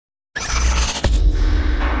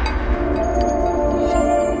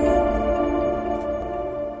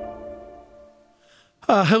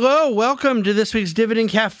Hello, welcome to this week's Dividend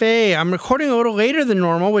Cafe. I'm recording a little later than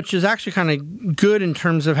normal, which is actually kind of good in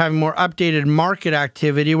terms of having more updated market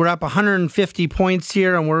activity. We're up 150 points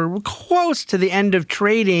here, and we're close to the end of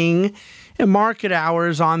trading in market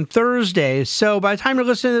hours on Thursday. So by the time you're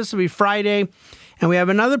listening to this, it'll be Friday, and we have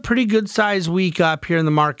another pretty good-sized week up here in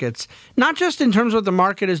the markets. Not just in terms of what the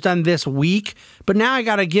market has done this week, but now I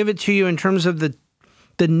got to give it to you in terms of the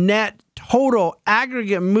net total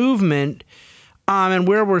aggregate movement. And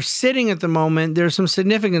where we're sitting at the moment, there's some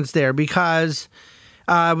significance there because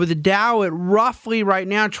with the Dow at roughly right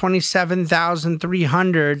now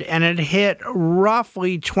 27,300, and it hit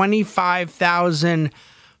roughly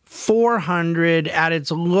 25,400 at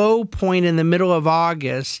its low point in the middle of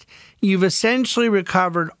August. You've essentially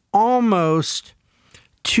recovered almost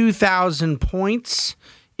 2,000 points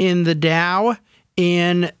in the Dow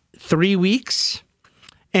in 3 weeks,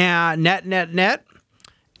 net.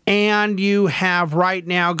 And you have right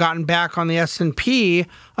now gotten back on the S&P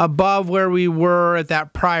above where we were at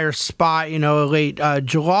that prior spot, late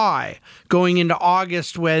July, going into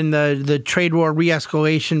August when the trade war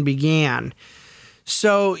re-escalation began.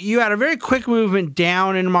 So you had a very quick movement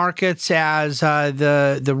down in markets as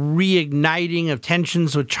the reigniting of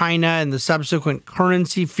tensions with China and the subsequent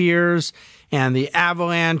currency fears and the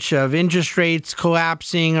avalanche of interest rates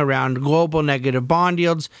collapsing around global negative bond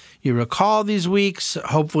yields. You recall these weeks.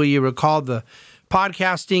 Hopefully you recall the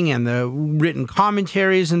podcasting and the written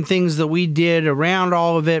commentaries and things that we did around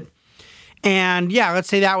all of it. And yeah, let's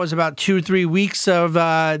say that was about 2 or 3 weeks of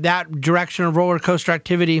that direction of roller coaster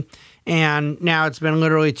activity. And now it's been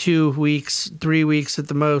literally 2 weeks, 3 weeks at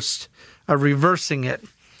the most of reversing it.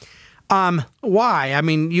 Why? I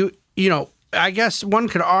mean, I guess one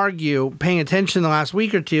could argue, paying attention the last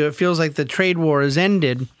week or two, it feels like the trade war has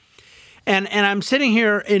ended. And I'm sitting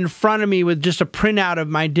here in front of me with just a printout of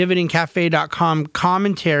my dividendcafe.com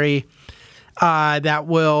commentary the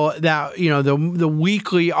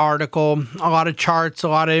weekly article, a lot of charts, a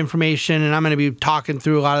lot of information, and I'm going to be talking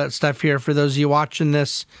through a lot of that stuff here for those of you watching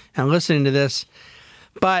this and listening to this.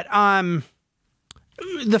 But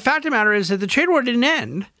the fact of the matter is that the trade war didn't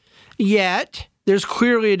end, yet there's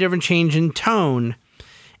clearly a different change in tone.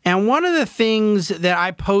 And one of the things that I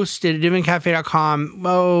posted at dividendcafe.com,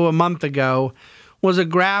 a month ago, was a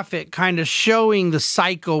graphic kind of showing the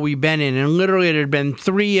cycle we've been in. And literally it had been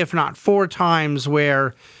 3, if not 4 times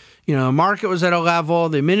where, the market was at a level,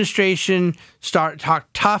 the administration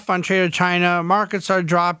talked tough on trade with China, markets started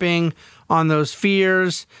dropping on those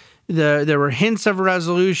fears. There were hints of a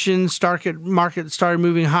resolution, market started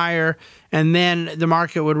moving higher, and then the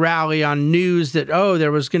market would rally on news that,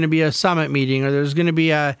 there was going to be a summit meeting, or there was going to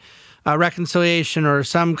be a reconciliation, or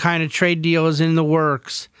some kind of trade deal is in the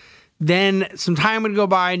works. Then some time would go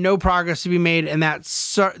by, no progress to be made, and that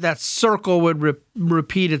circle would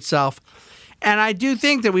repeat itself. And I do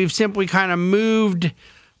think that we've simply kind of moved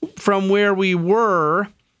from where we were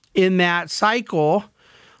in that cycle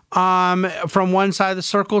from one side of the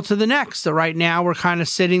circle to the next. So right now we're kind of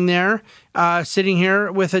sitting here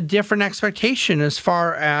with a different expectation as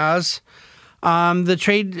far as the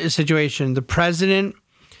trade situation. The president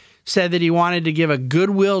said that he wanted to give a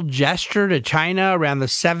goodwill gesture to China around the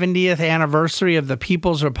 70th anniversary of the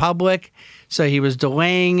People's Republic. So he was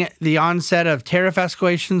delaying the onset of tariff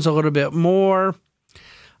escalations a little bit more.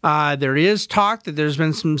 There is talk that there's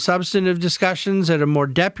been some substantive discussions at a more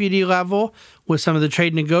deputy level with some of the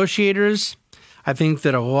trade negotiators. I think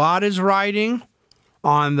that a lot is riding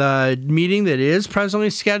on the meeting that is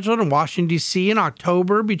presently scheduled in Washington, D.C. in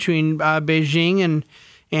October between Beijing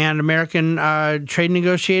and American trade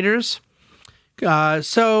negotiators.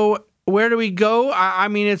 So where do we go? I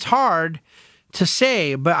mean, it's hard to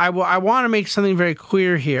say, but I want to make something very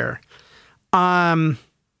clear here.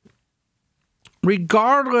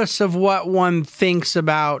 Regardless of what one thinks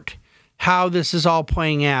about how this is all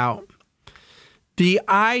playing out, the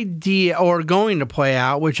idea, or going to play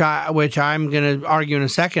out, which I'm going to argue in a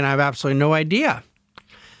second, I have absolutely no idea.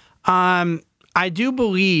 I do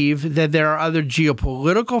believe that there are other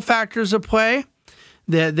geopolitical factors at play,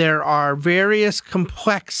 that there are various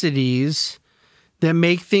complexities that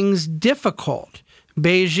make things difficult.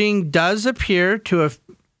 Beijing does appear to have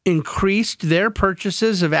increased their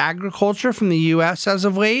purchases of agriculture from the U.S. as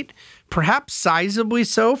of late, perhaps sizably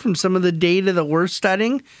so from some of the data that we're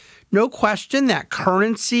studying. No question that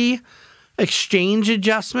currency exchange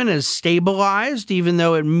adjustment has stabilized, even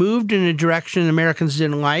though it moved in a direction Americans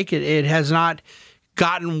didn't like. It has not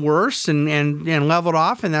gotten worse and leveled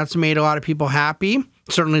off, and that's made a lot of people happy.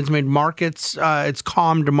 Certainly it's made markets, it's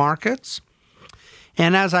calmed markets.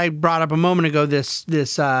 And as I brought up a moment ago, this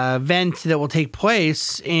event that will take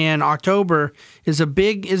place in October is a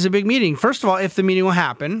big meeting. First of all, if the meeting will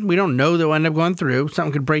happen, we don't know that we'll end up going through.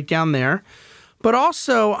 Something could break down there. But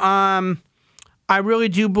also, I really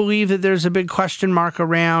do believe that there's a big question mark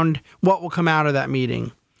around what will come out of that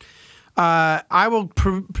meeting. I will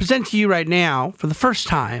present to you right now, for the first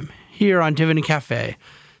time here on Dividend Cafe,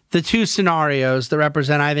 the two scenarios that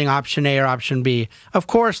represent, I think, option A or option B. Of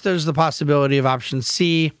course, there's the possibility of option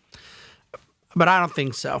C, but I don't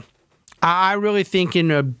think so. I really think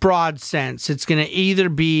in a broad sense, it's going to either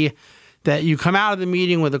be that you come out of the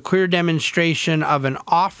meeting with a clear demonstration of an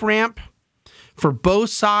off-ramp for both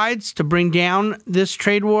sides to bring down this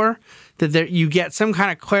trade war, that you get some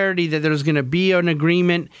kind of clarity that there's going to be an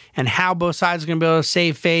agreement and how both sides are going to be able to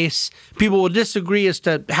save face. People will disagree as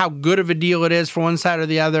to how good of a deal it is for one side or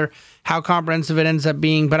the other, how comprehensive it ends up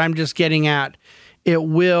being, but I'm just getting at it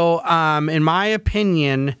will, in my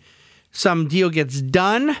opinion, some deal gets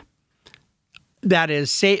done that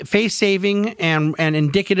is face-saving and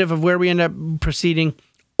indicative of where we end up proceeding,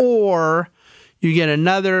 or you get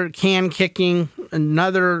another can kicking,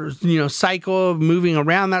 another cycle of moving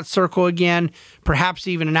around that circle again, perhaps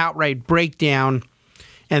even an outright breakdown,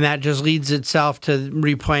 and that just leads itself to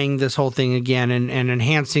replaying this whole thing again and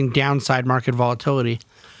enhancing downside market volatility.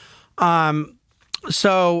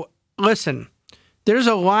 So listen, there's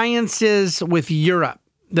alliances with Europe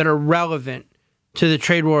that are relevant to the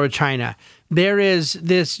trade war with China. There is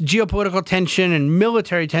this geopolitical tension and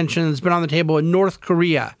military tension that's been on the table in North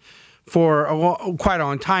Korea for quite a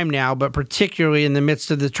long time now, but particularly in the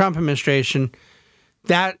midst of the Trump administration,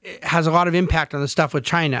 that has a lot of impact on the stuff with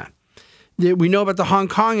China. We know about the Hong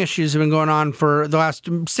Kong issues that have been going on for the last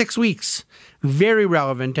 6 weeks, very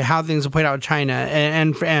relevant to how things have played out with China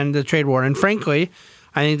and the trade war. And frankly,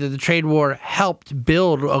 I think that the trade war helped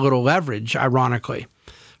build a little leverage, ironically,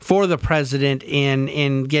 for the president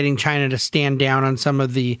in getting China to stand down on some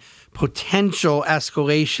of the potential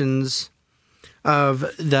escalations of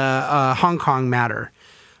the Hong Kong matter.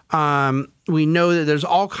 We know that there's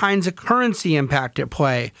all kinds of currency impact at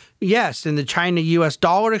play. Yes, in the China-U.S.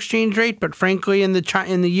 dollar exchange rate, but frankly in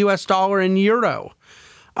the U.S. dollar and euro,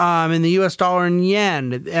 in the U.S. dollar and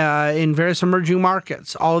yen, in various emerging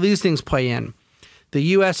markets. All of these things play in. The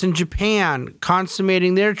U.S. and Japan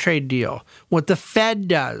consummating their trade deal. What the Fed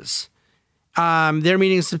does. Their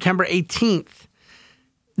meeting is September 18th.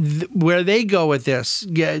 Where they go with this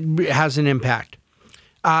has an impact.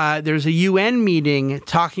 There's a UN meeting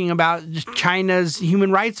talking about China's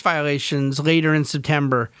human rights violations later in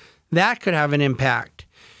September. That could have an impact.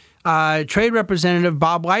 Trade Representative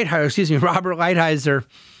Robert Lighthizer,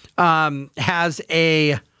 has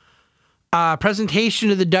a presentation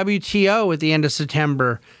to the WTO at the end of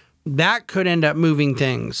September. That could end up moving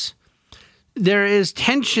things. There is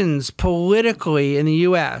tensions politically in the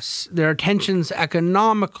U.S. There are tensions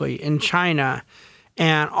economically in China.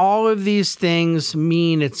 And all of these things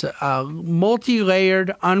mean it's a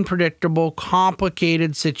multi-layered, unpredictable,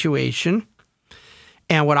 complicated situation.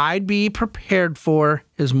 And what I'd be prepared for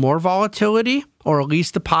is more volatility, or at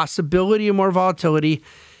least the possibility of more volatility,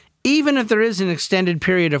 even if there is an extended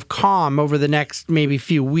period of calm over the next maybe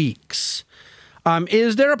few weeks.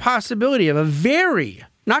 Is there a possibility of a very,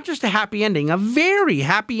 not just a happy ending, a very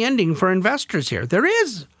happy ending for investors here? There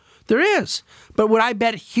is. But would I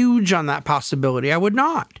bet huge on that possibility? I would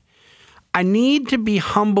not. I need to be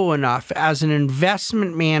humble enough as an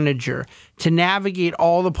investment manager to navigate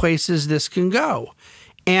all the places this can go.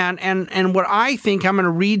 And what I think I'm going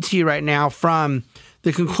to read to you right now from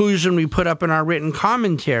the conclusion we put up in our written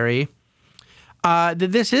commentary, that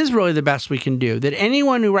this is really the best we can do. That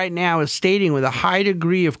anyone who right now is stating with a high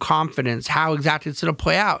degree of confidence how exactly it's going to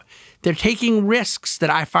play out, they're taking risks that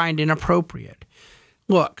I find inappropriate.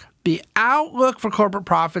 Look, the outlook for corporate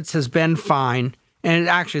profits has been fine, and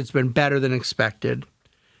actually it's been better than expected.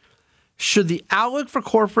 Should the outlook for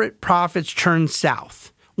corporate profits turn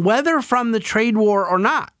south, whether from the trade war or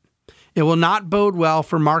not, it will not bode well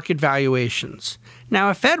for market valuations.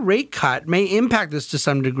 Now, a Fed rate cut may impact this to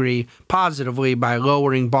some degree positively by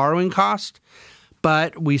lowering borrowing costs,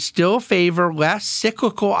 but we still favor less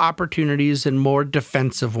cyclical opportunities and more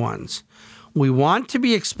defensive ones. We want to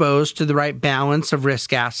be exposed to the right balance of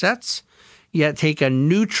risk assets, yet take a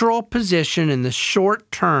neutral position in the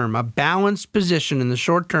short term, a balanced position in the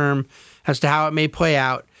short term as to how it may play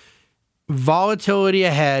out. Volatility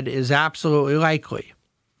ahead is absolutely likely.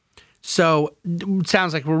 So it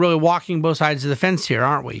sounds like we're really walking both sides of the fence here,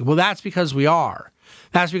 aren't we? Well, that's because we are.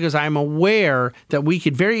 That's because I'm aware that we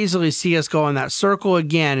could very easily see us go in that circle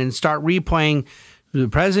again and start replaying The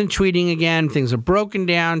president tweeting again, things are broken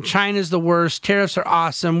down. China's the worst. Tariffs are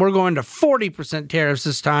awesome. We're going to 40% tariffs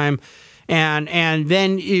this time. And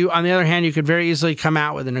then you, on the other hand, you could very easily come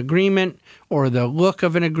out with an agreement or the look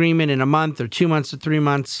of an agreement in a month or 2 months or 3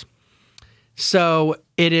 months. So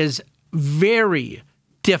it is very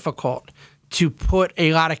difficult to put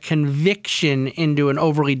a lot of conviction into an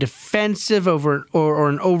overly defensive or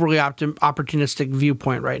an overly opportunistic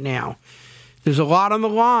viewpoint right now. There's a lot on the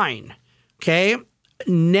line, okay?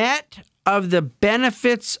 Net of the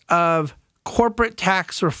benefits of corporate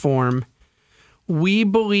tax reform, we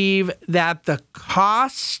believe that the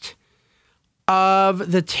cost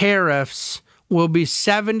of the tariffs will be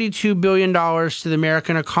 $72 billion to the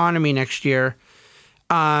American economy next year.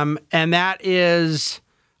 And that is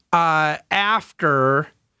after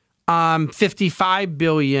 $55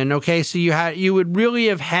 billion. Okay, so you would really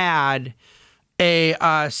have had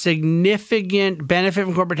a significant benefit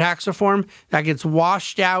from corporate tax reform that gets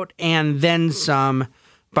washed out and then some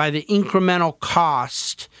by the incremental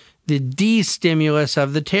cost, the de-stimulus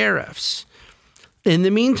of the tariffs. In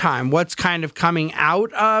the meantime, what's kind of coming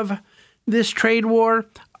out of this trade war?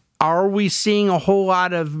 Are we seeing a whole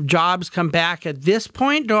lot of jobs come back at this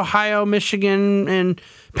point to Ohio, Michigan, and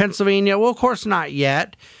Pennsylvania? Well, of course not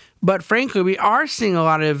yet. But frankly, we are seeing a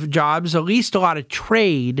lot of jobs, at least a lot of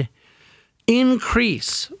trade,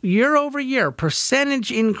 increase year over year,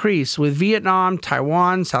 percentage increase with Vietnam,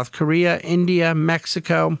 Taiwan, South Korea, India,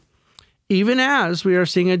 Mexico, even as we are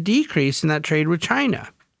seeing a decrease in that trade with China.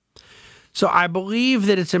 So I believe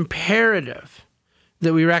that it's imperative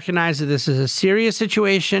that we recognize that this is a serious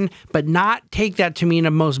situation, but not take that to mean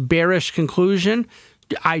a most bearish conclusion.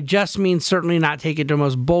 I just mean certainly not take it to a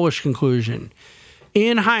most bullish conclusion.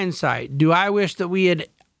 In hindsight, do I wish that we had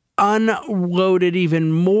unloaded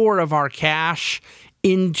even more of our cash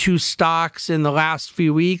into stocks in the last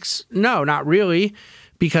few weeks? No, not really,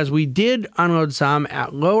 because we did unload some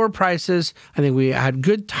at lower prices. I think we had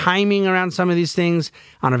good timing around some of these things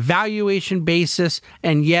on a valuation basis,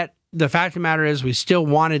 and yet the fact of the matter is we still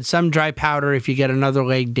wanted some dry powder if you get another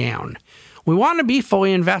leg down. We want to be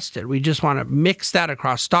fully invested. We just want to mix that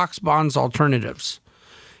across stocks, bonds, alternatives.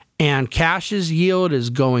 And cash's yield is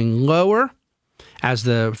going lower as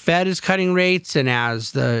the Fed is cutting rates and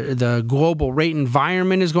as the global rate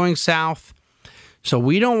environment is going south. So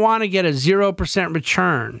we don't want to get a 0%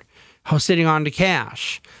 return sitting on to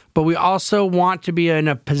cash. But we also want to be in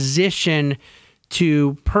a position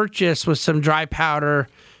to purchase with some dry powder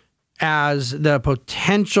as the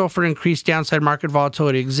potential for increased downside market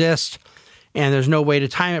volatility exists, and there's no way to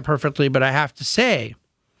time it perfectly, but I have to say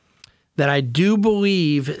that I do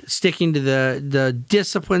believe sticking to the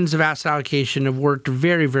disciplines of asset allocation have worked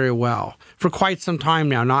very, very well for quite some time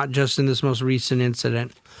now, not just in this most recent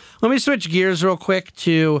incident. Let me switch gears real quick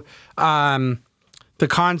to the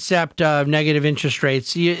concept of negative interest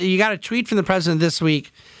rates. You got a tweet from the president this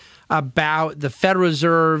week about the Federal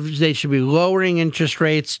Reserve. They should be lowering interest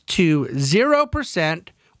rates to 0%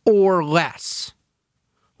 or less,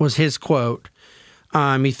 was his quote.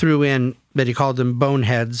 He threw in that he called them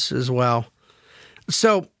boneheads as well.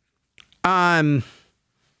 So, where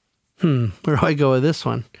do I go with this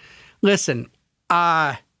one? Listen,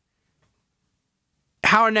 how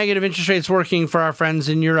are negative interest rates working for our friends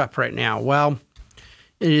in Europe right now? Well,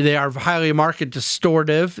 they are highly market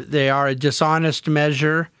distortive. They are a dishonest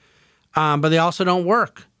measure. But they also don't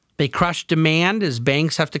work. They crush demand as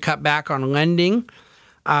banks have to cut back on lending.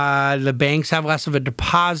 The banks have less of a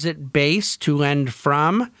deposit base to lend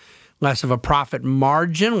from, less of a profit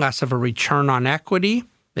margin, less of a return on equity.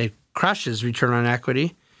 It crushes return on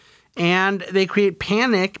equity. And they create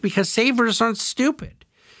panic because savers aren't stupid.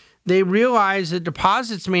 They realize that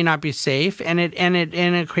deposits may not be safe, and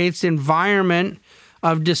it creates an environment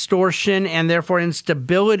of distortion and therefore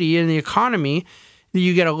instability in the economy.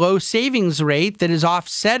 You get a low savings rate that is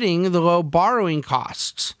offsetting the low borrowing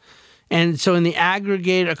costs. And so in the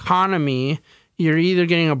aggregate economy, you're either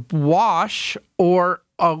getting a wash or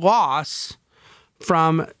a loss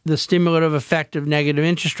from the stimulative effect of negative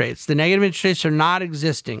interest rates. The negative interest rates are not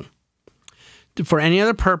existing for any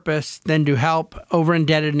other purpose than to help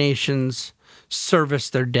over-indebted nations service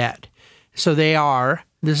their debt. So they are,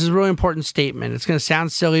 this is a really important statement. It's going to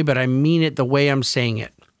sound silly, but I mean it the way I'm saying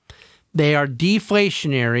it. They are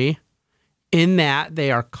deflationary in that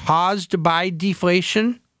they are caused by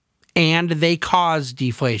deflation and they cause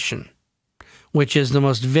deflation, which is the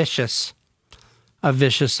most vicious of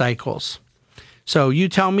vicious cycles. So you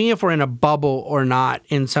tell me if we're in a bubble or not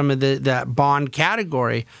in some of that bond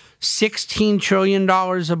category. $16 trillion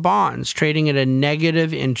of bonds trading at a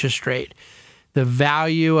negative interest rate. The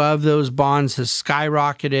value of those bonds has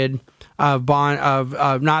skyrocketed.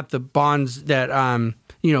 of not the bonds that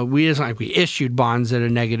we issued bonds at a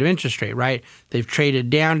negative interest rate, right? They've traded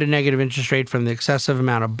down to negative interest rate from the excessive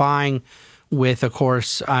amount of buying, with, of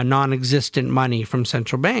course, non-existent money from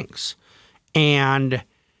central banks. And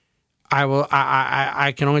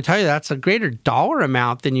I can only tell you that's a greater dollar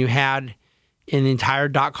amount than you had in the entire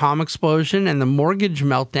dot-com explosion and the mortgage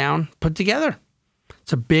meltdown put together.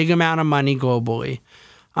 It's a big amount of money globally,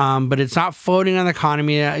 but it's not floating on the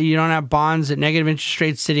economy. You don't have bonds at negative interest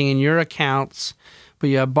rates sitting in your accounts, but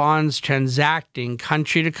you have bonds transacting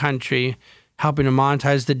country to country, helping to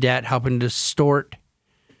monetize the debt, helping to distort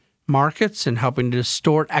markets and helping to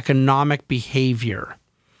distort economic behavior.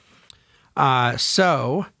 Is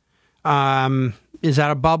that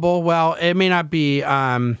a bubble? Well, it may not be.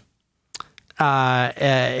 It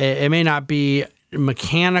may not be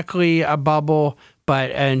mechanically a bubble,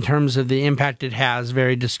 but in terms of the impact it has,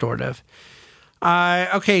 very distortive.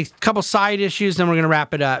 Okay, a couple side issues, then we're going to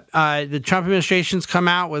wrap it up. The Trump administration's come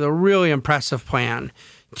out with a really impressive plan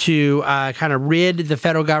to kind of rid the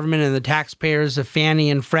federal government and the taxpayers of Fannie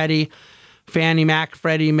and Freddie, Fannie Mac,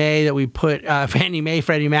 Freddie May that we put Fannie Mae,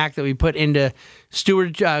 Freddie Mac that we put into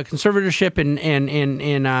conservatorship in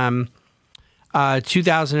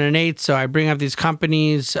 2008. So I bring up these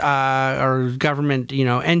companies or government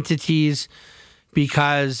entities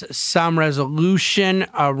because some resolution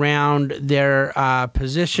around their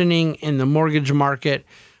positioning in the mortgage market,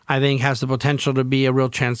 I think, has the potential to be a real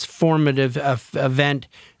transformative event.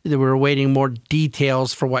 That we're awaiting more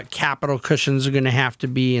details for what capital cushions are going to have to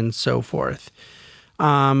be and so forth.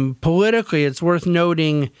 Politically, it's worth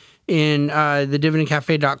noting in the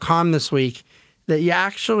dividendcafe.com this week that you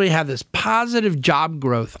actually have this positive job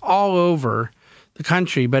growth all over the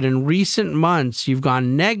country, but in recent months, you've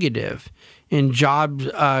gone negative in job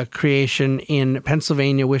creation in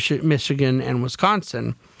Pennsylvania, Michigan, and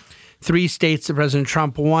Wisconsin. 3 states that President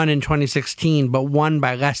Trump won in 2016, but won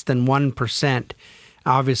by less than 1%,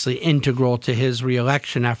 obviously integral to his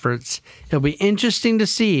reelection efforts. It'll be interesting to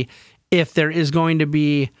see if there is going to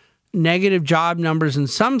be negative job numbers in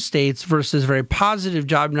some states versus very positive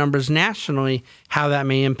job numbers nationally, how that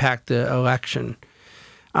may impact the election.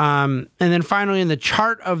 And then finally, in the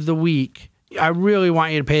chart of the week, I really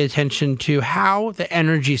want you to pay attention to how the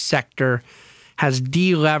energy sector has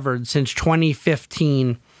delevered since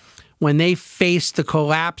 2015, when they faced the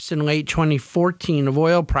collapse in late 2014 of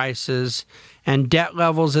oil prices and debt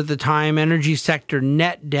levels at the time. Energy sector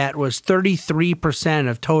net debt was 33%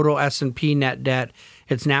 of total S&P net debt.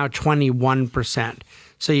 It's now 21%.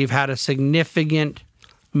 So you've had a significant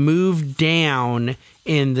move down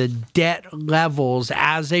in the debt levels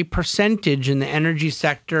as a percentage in the energy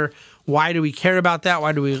sector. Why do we care about that?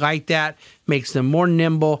 Why do we like that? Makes them more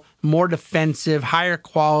nimble, more defensive, higher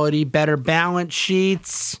quality, better balance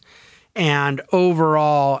sheets, and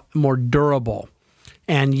overall more durable.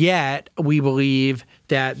 And yet, we believe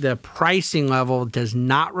that the pricing level does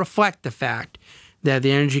not reflect the fact that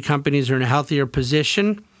the energy companies are in a healthier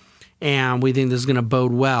position, and we think this is going to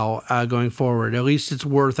bode well going forward. At least it's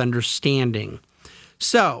worth understanding.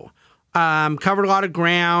 So, covered a lot of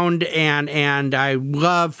ground, and I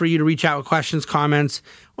love for you to reach out with questions, comments.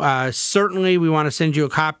 Certainly, we want to send you a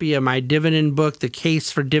copy of my dividend book, The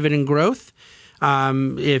Case for Dividend Growth.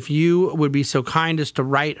 If you would be so kind as to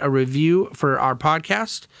write a review for our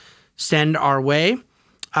podcast, send our way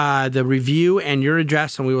the review and your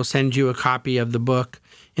address, and we will send you a copy of the book.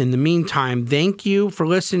 In the meantime, thank you for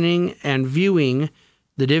listening and viewing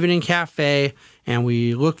the Dividend Cafe, and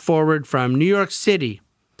we look forward from New York City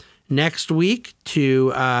next week to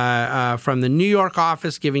from the New York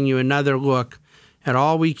office, giving you another look at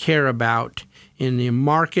all we care about in the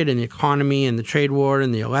market and the economy and the trade war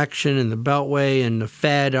and the election and the Beltway and the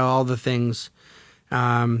Fed, all the things.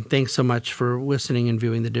 Thanks so much for listening and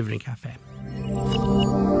viewing the Dividend Cafe.